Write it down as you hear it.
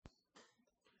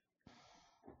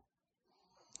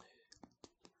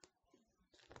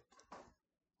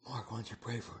why don't you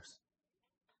pray for us?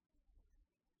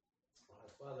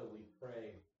 Father, we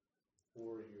pray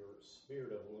for your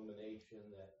spirit of illumination,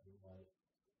 that you might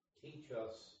teach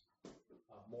us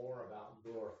more about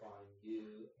glorifying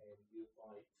you, and you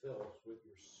might fill us with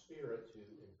your spirit to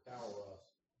empower us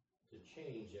to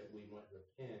change, that we might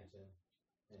repent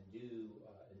and do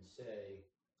and say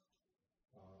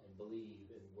and believe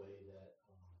in a way that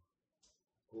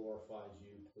glorifies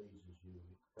you, pleases you.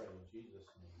 We pray in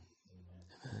Jesus' name.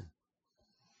 Amen.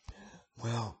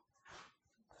 Well,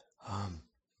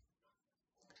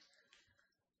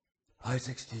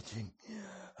 Isaac's teaching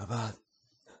about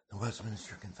the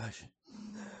Westminster Confession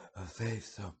of Faith,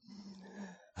 so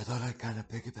I thought I'd kind of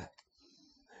piggyback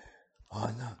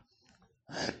on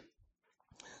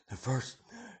the first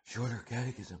shorter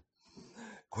catechism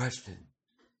question.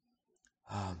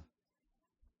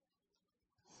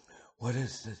 What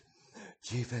is the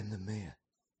chief end of man?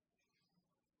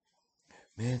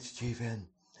 Man's chief end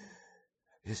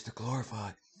is to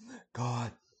glorify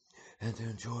God and to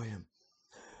enjoy Him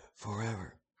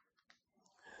forever.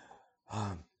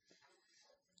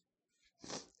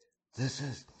 This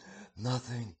is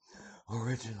nothing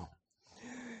original.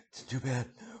 It's too bad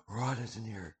Rod isn't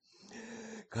here,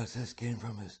 because this came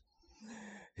from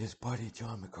his buddy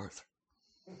John MacArthur.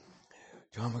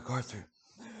 John MacArthur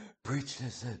preached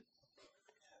this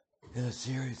in a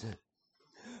series at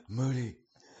Moody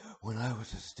when I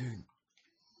was a student.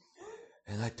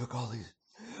 And I took all these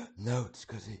notes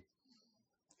because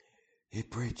he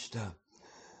preached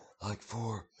like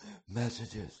 4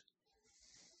 messages.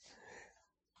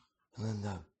 And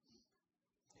then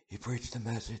he preached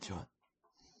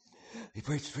he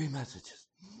preached 3 messages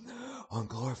on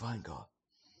glorifying God.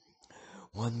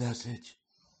 1 message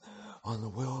on the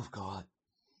will of God.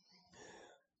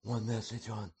 1 message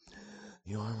on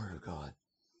the armor of God.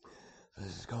 So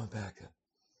this is going back to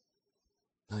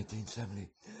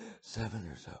 1977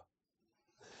 or so.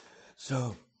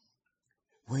 So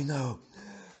we know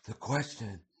the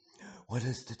question, what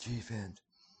is the chief end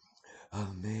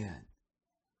of man?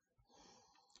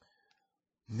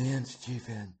 Man's chief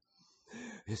end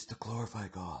is to glorify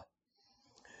God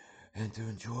and to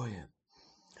enjoy Him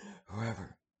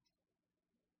forever.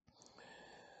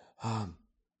 I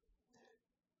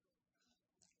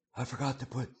forgot to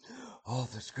put all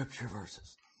the scripture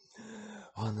verses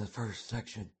on the first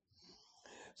section.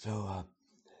 So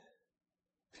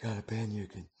if you got a pen, you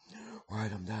can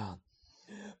write them down.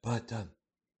 But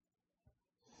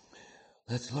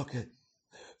let's look at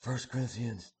 1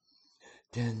 Corinthians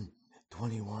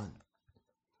 10:21.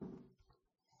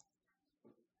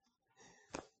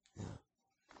 Yeah.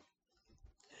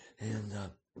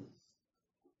 And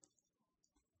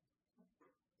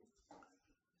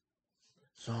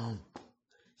Psalm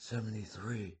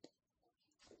 73.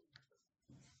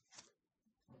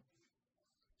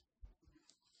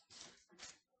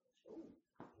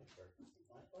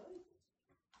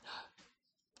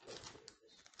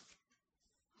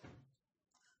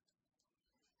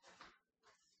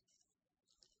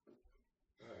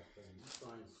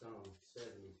 Find Psalm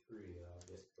 73, I'll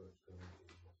get 1 Corinthians.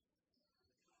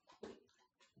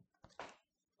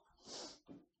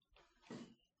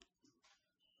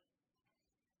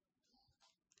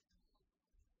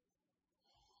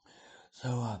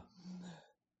 So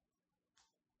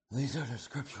these are the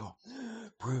scriptural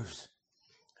proofs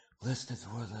listed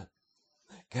for the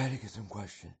catechism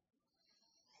question,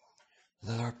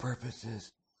 that our purpose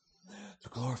is to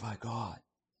glorify God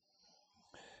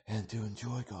and to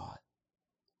enjoy God.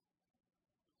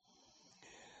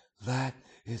 That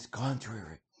is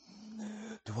contrary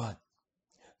to what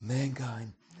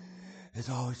mankind has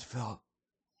always felt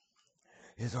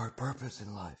is our purpose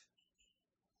in life.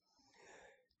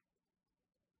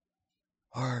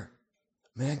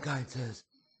 Mankind says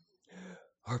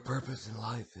our purpose in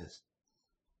life is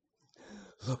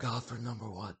look out for number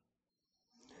 1,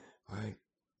 right?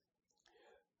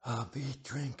 Eat,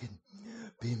 drink, and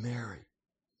be merry.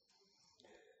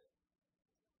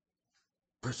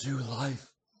 Pursue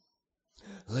life,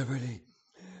 liberty,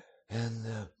 and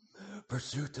the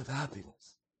pursuit of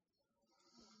happiness.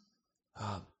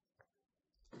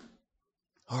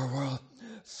 Our world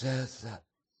says that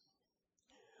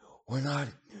we're not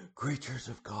creatures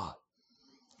of God,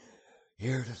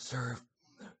 here to serve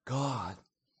God,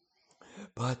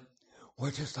 but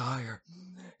we're just higher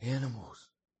animals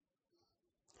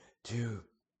to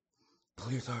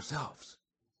please ourselves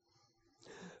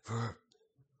for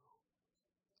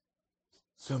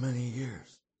so many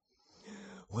years,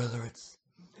 whether it's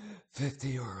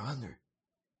 50 or 100.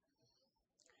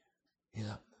 You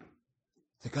know,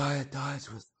 the guy that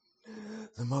dies with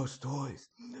the most toys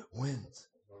wins.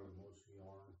 Or the most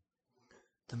yarn.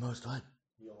 The most what?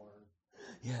 Yarn.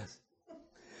 Yes.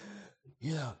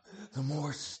 You know, the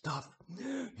more stuff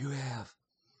you have,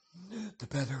 the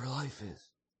better life is.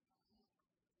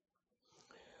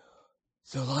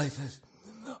 So life is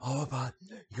all about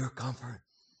your comfort,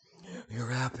 your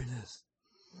happiness,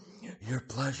 your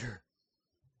pleasure.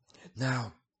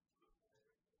 Now,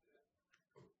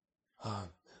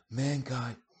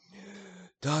 mankind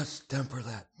does temper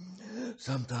that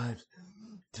sometimes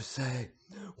to say,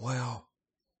 well,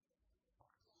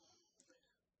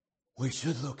 we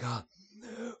should look out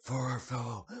for our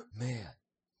fellow man.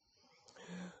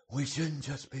 We shouldn't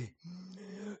just be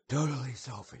totally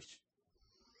selfish.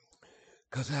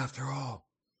 Because after all,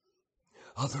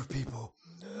 other people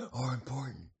are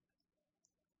important.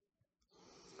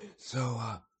 So,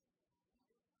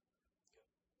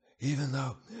 even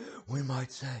though we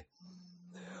might say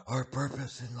our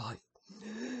purpose in life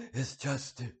is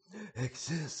just to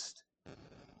exist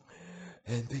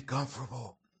and be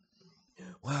comfortable,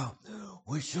 well,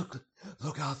 we should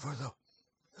look out for the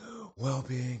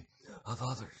well-being of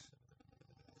others.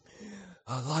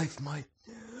 Life might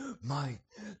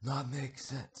not make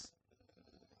sense.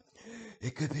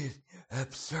 It could be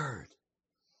absurd.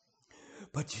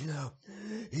 But you know,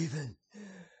 even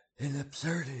in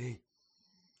absurdity,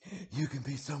 you can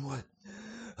be somewhat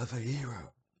of a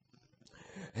hero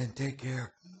and take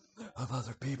care of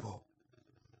other people.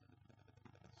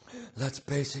 That's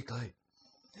basically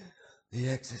the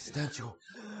existential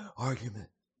argument.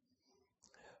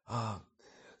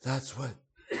 That's what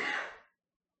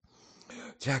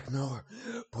Jack Miller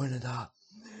pointed out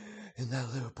in that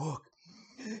little book,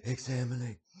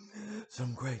 examining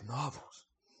some great novels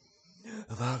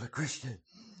about a Christian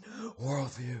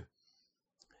worldview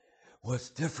was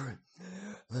different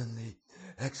than the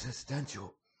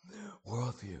existential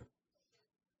worldview.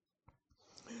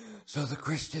 So the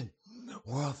Christian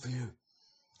worldview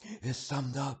is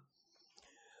summed up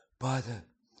by the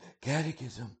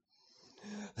Catechism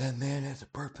that man has a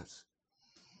purpose.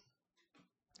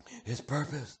 His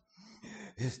purpose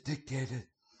is dictated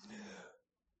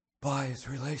by his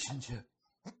relationship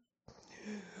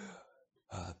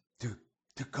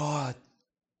to God,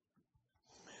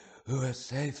 who has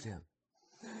saved him.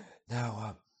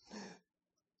 Now,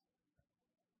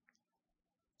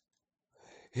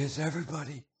 is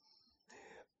everybody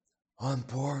on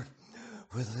board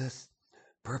with this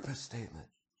purpose statement?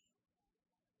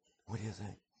 What do you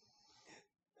think?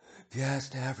 If you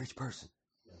ask the average person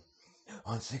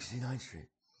on 69th Street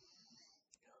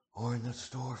or in the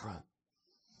storefront,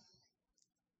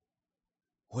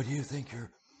 what do you think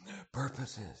your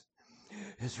purpose is?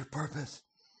 Is your purpose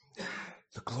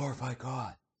to glorify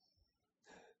God?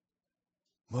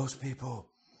 Most people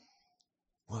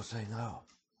will say no.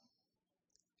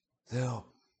 They'll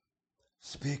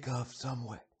speak of some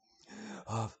way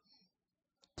of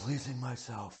pleasing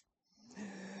myself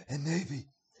and maybe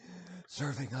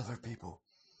serving other people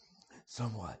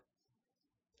somewhat.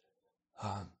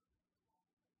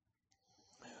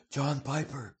 John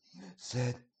Piper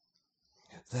said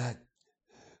that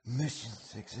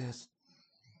missions exist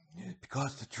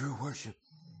because the true worship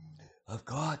of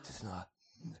God does not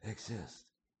exist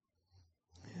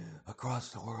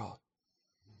across the world.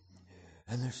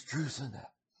 And there's truth in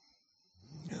that.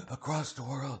 Across the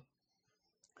world,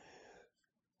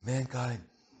 mankind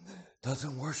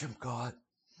doesn't worship God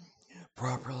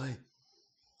properly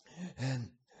and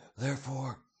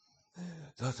therefore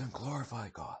doesn't glorify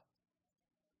God.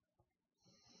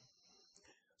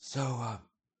 So,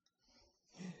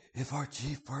 if our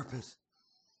chief purpose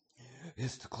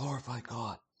is to glorify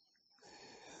God,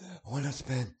 I want to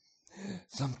spend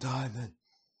some time in,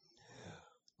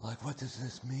 like, what does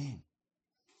this mean?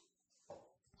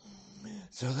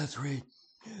 So let's read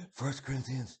 1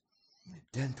 Corinthians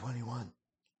 10:21.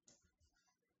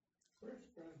 1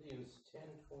 Corinthians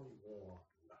 10:21.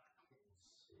 Let's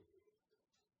see.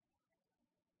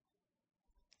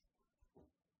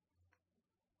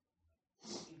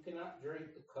 You cannot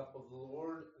drink the cup of the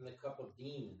Lord and the cup of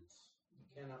demons. You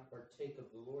cannot partake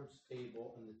of the Lord's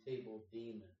table and the table of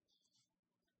demons.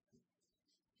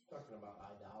 It's talking about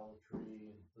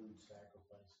idolatry and food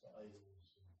sacrifice to idols.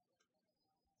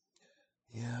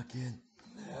 Yeah, again,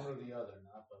 One or the other,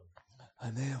 not both.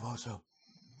 I may have also,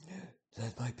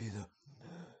 that might be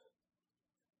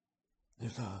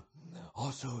there's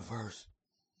also a verse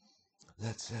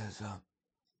that says,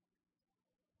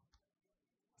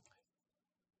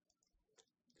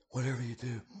 whatever you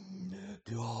do,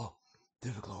 do all to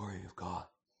the glory of God.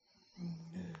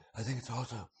 I think it's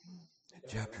also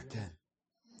chapter 10.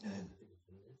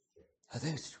 I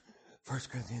think it's 1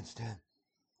 Corinthians 10.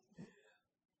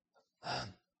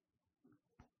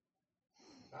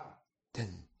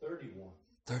 Can 31.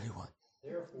 31.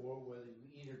 Therefore, whether you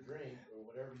eat or drink or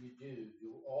whatever you do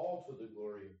all to the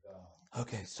glory of God.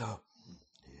 Okay, so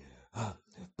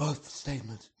both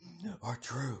statements are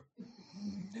true.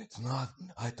 It's not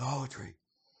idolatry.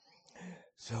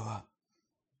 So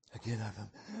again, I have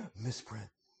a misprint.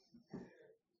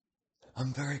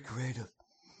 I'm very creative,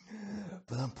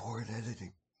 but I'm poor at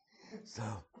editing.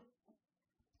 So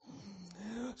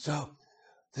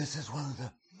this is one of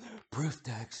the proof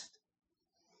texts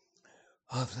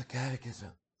of the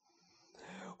Catechism.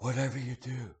 Whatever you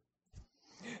do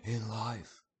in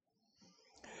life,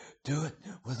 do it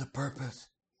with a purpose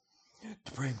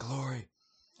to bring glory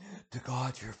to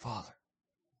God your Father.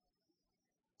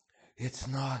 It's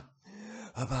not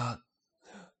about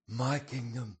my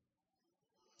kingdom,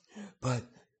 but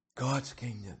God's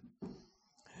kingdom.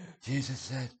 Jesus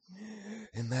said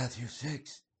in Matthew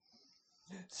 6,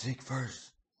 seek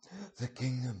first the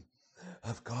kingdom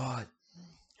of God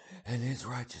and his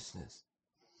righteousness.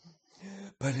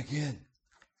 But again,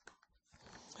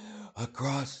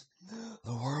 across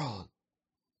the world,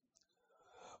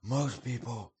 most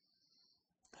people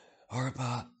are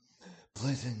about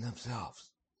pleasing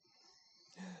themselves.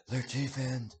 Their chief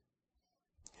end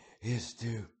is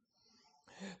to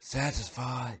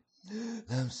satisfy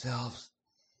themselves,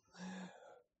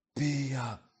 be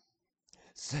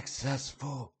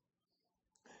successful,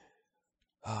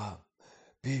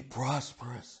 be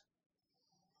prosperous,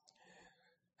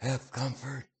 have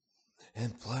comfort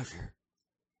and pleasure.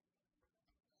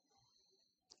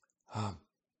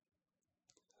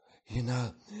 You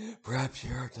know, perhaps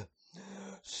you heard the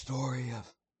story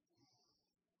of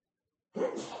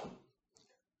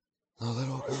the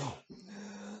little girl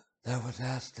that was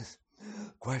asked this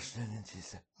question, and she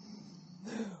said,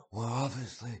 well,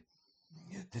 obviously,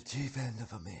 the chief end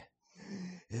of a man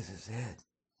is his head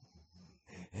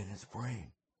and his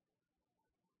brain.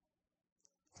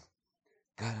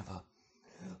 Kind of a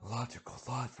logical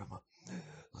thought from a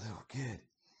little kid.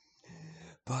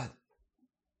 But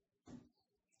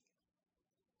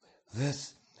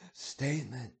this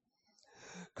statement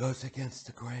goes against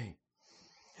the grain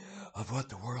of what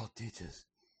the world teaches.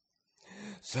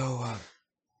 So,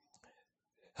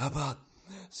 how about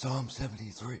Psalm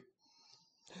 73,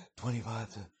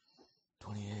 25 to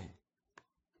 28?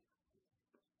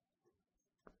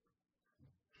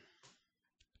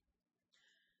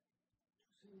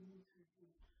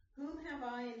 Whom have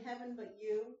I in heaven but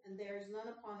you, and there is none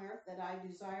upon earth that I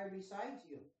desire besides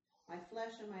you. My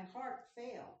flesh and my heart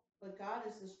fail, but God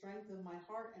is the strength of my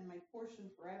heart and my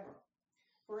portion forever.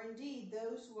 For indeed,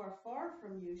 those who are far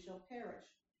from you shall perish.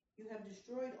 You have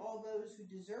destroyed all those who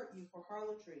desert you for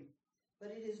harlotry.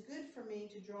 But it is good for me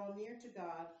to draw near to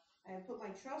God. I have put my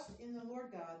trust in the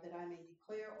Lord God, that I may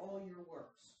declare all your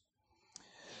works.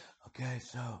 Okay,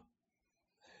 so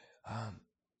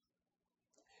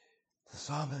the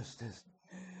psalmist is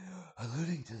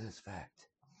alluding to this fact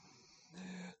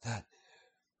that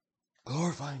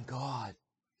glorifying God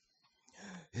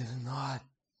is not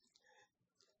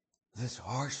this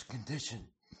harsh condition.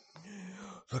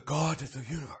 The God of the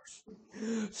universe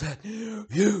said,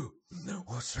 you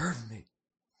will serve me,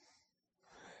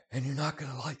 and you're not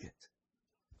going to like it.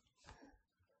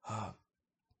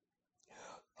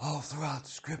 All throughout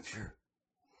Scripture,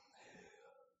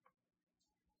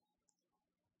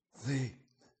 the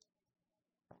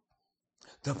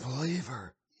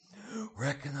believer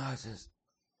recognizes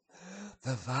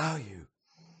the value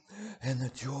and the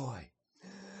joy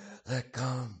that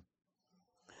come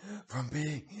from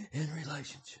being in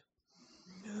relationship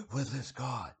with this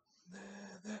God,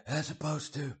 as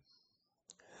opposed to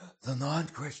the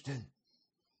non-Christian,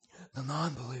 the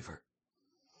non-believer,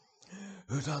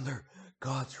 who's under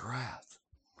God's wrath.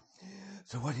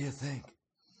 So what do you think?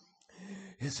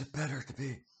 Is it better to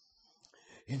be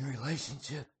in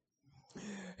relationship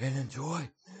and enjoy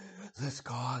this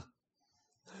God,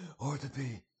 or to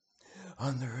be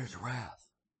under his wrath?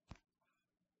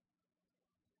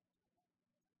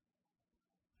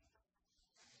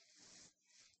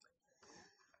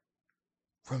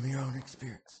 From your own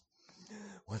experience,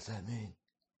 what's that mean?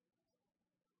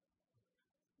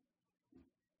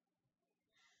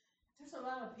 There's a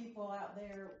lot of people out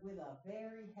there with a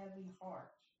very heavy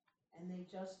heart, and they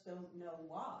just don't know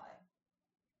why,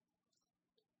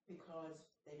 because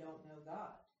they don't know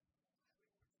God.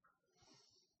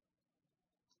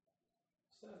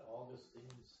 Is that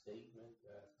Augustine's statement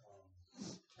that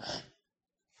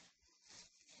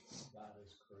God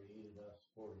has created us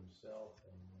for himself,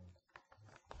 and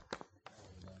I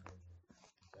don't remember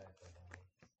exactly how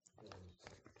it was.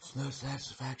 There's no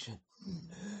satisfaction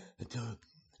until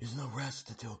there's no rest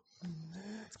until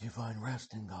you find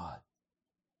rest in God.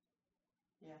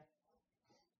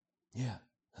 Yeah,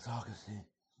 that's Augustine.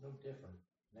 It's no different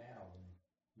now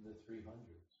than the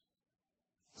 300s.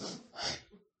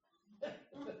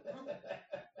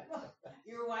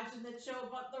 You're watching the show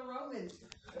about the Romans.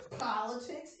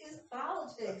 Politics is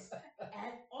politics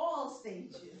at all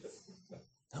stages.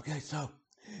 Okay, so,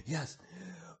 yes,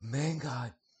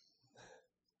 mankind,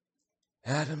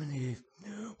 Adam and Eve,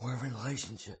 were in a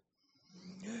relationship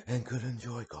and could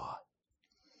enjoy God.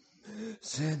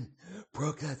 Sin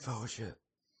broke that fellowship.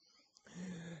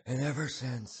 And ever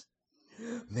since,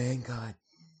 mankind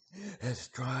has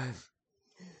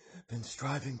been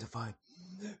striving to find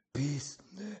peace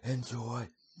and joy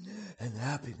and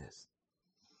happiness.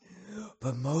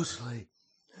 But mostly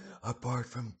apart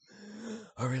from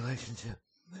a relationship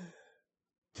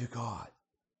to God.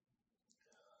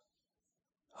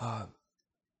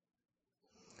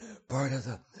 Part of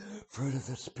the fruit of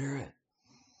the Spirit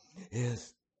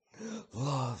is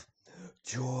love,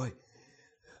 joy.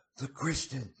 The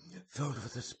Christian filled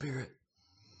with the Spirit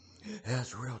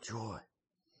has real joy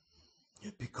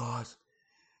because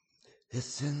his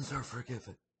sins are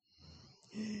forgiven.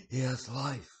 He has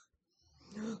life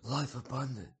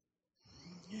abundant.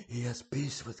 He has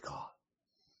peace with God.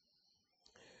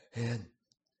 And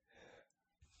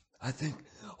I think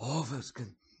all of us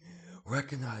can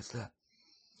recognize that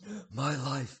my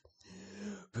life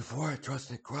before I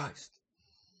trusted Christ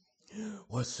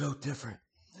was so different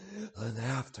than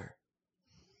after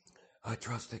I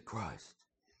trusted Christ.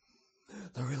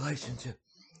 The relationship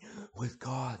with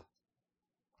God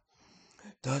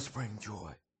does bring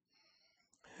joy.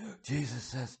 Jesus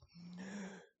says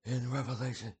in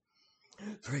Revelation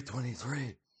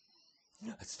 3:23,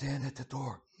 I stand at the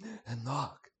door and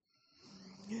knock.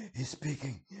 He's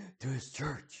speaking to his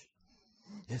church,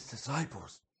 his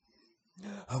disciples.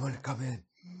 I want to come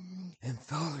in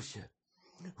fellowship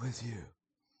with you.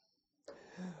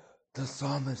 The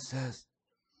psalmist says,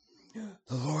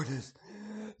 the Lord is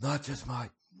not just my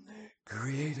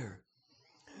creator,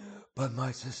 but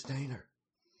my sustainer.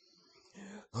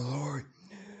 The Lord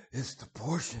is the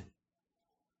portion.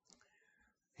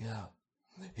 Yeah,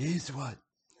 he's what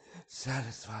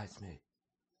satisfies me.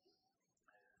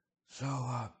 So,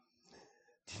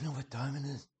 do you know what time it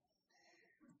is?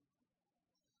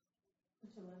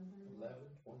 It's 11:30.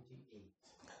 11:28.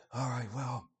 All right,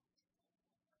 well,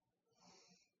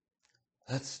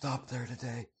 let's stop there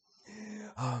today.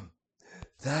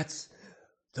 That's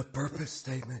the purpose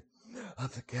statement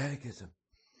of the Catechism.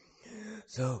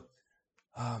 So,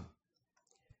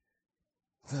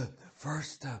 the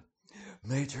first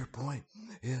major point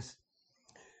is,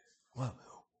 well,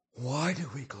 why do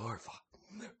we glorify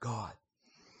God?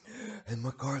 And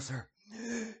MacArthur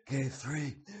gave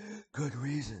 3 good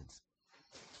reasons.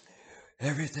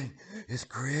 Everything is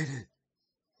created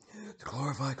to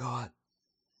glorify God.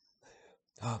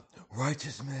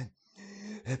 Righteous men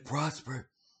had prospered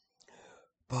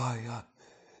by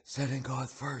setting God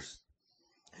first.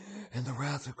 And the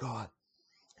wrath of God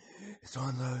is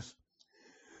on those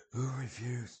who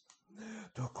refuse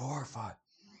to glorify.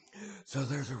 So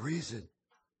there's a reason.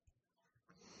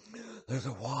 There's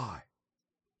a why.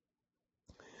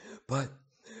 But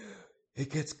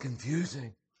it gets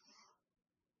confusing.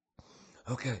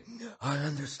 Okay, I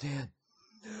understand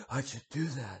I should do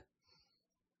that.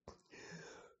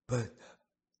 But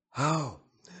how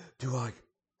do I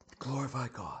glorify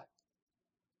God?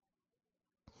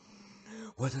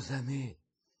 What does that mean?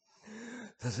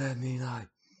 Does that mean I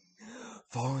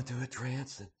fall into a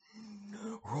trance and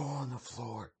roll on the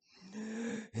floor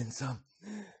in some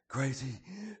crazy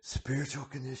spiritual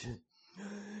condition?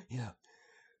 Yeah.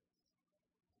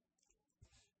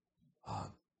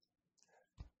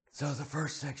 So the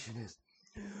first section is,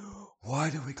 why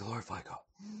do we glorify God?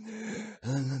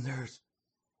 And then there's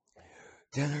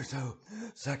 10 or so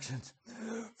sections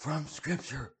from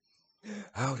Scripture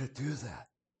how to do that.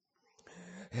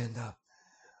 And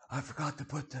I forgot to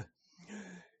put the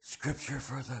Scripture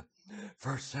for the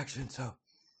first section, so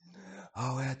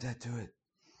I'll add that to it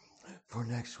for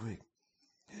next week.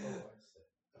 Oh, I see.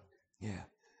 Okay. Yeah.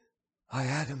 I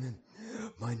had them in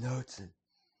my notes, and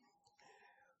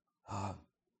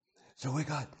so we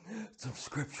got some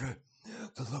Scripture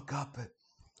to look up. It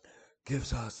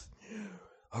gives us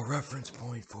a reference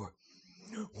point for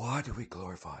why do we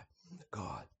glorify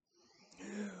God.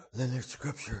 Then there's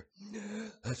Scripture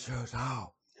that shows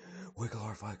how we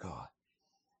glorify God.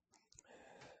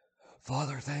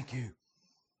 Father, thank you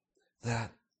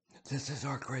that this is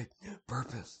our great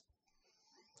purpose,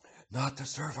 not to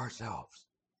serve ourselves,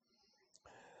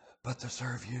 but to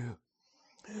serve you,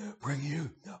 bring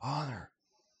you honor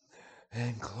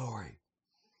and glory.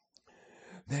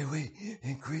 May we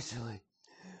increasingly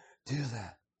do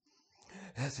that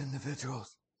as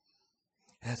individuals,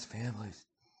 as families,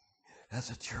 as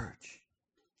a church,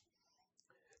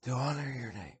 to honor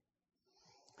your name,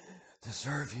 to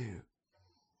serve you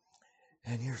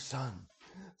and your Son,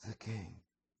 the King.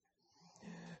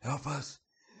 Help us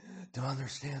to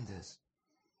understand this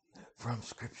from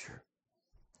Scripture.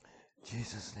 In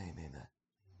Jesus' name, amen.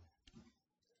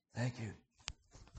 Thank you.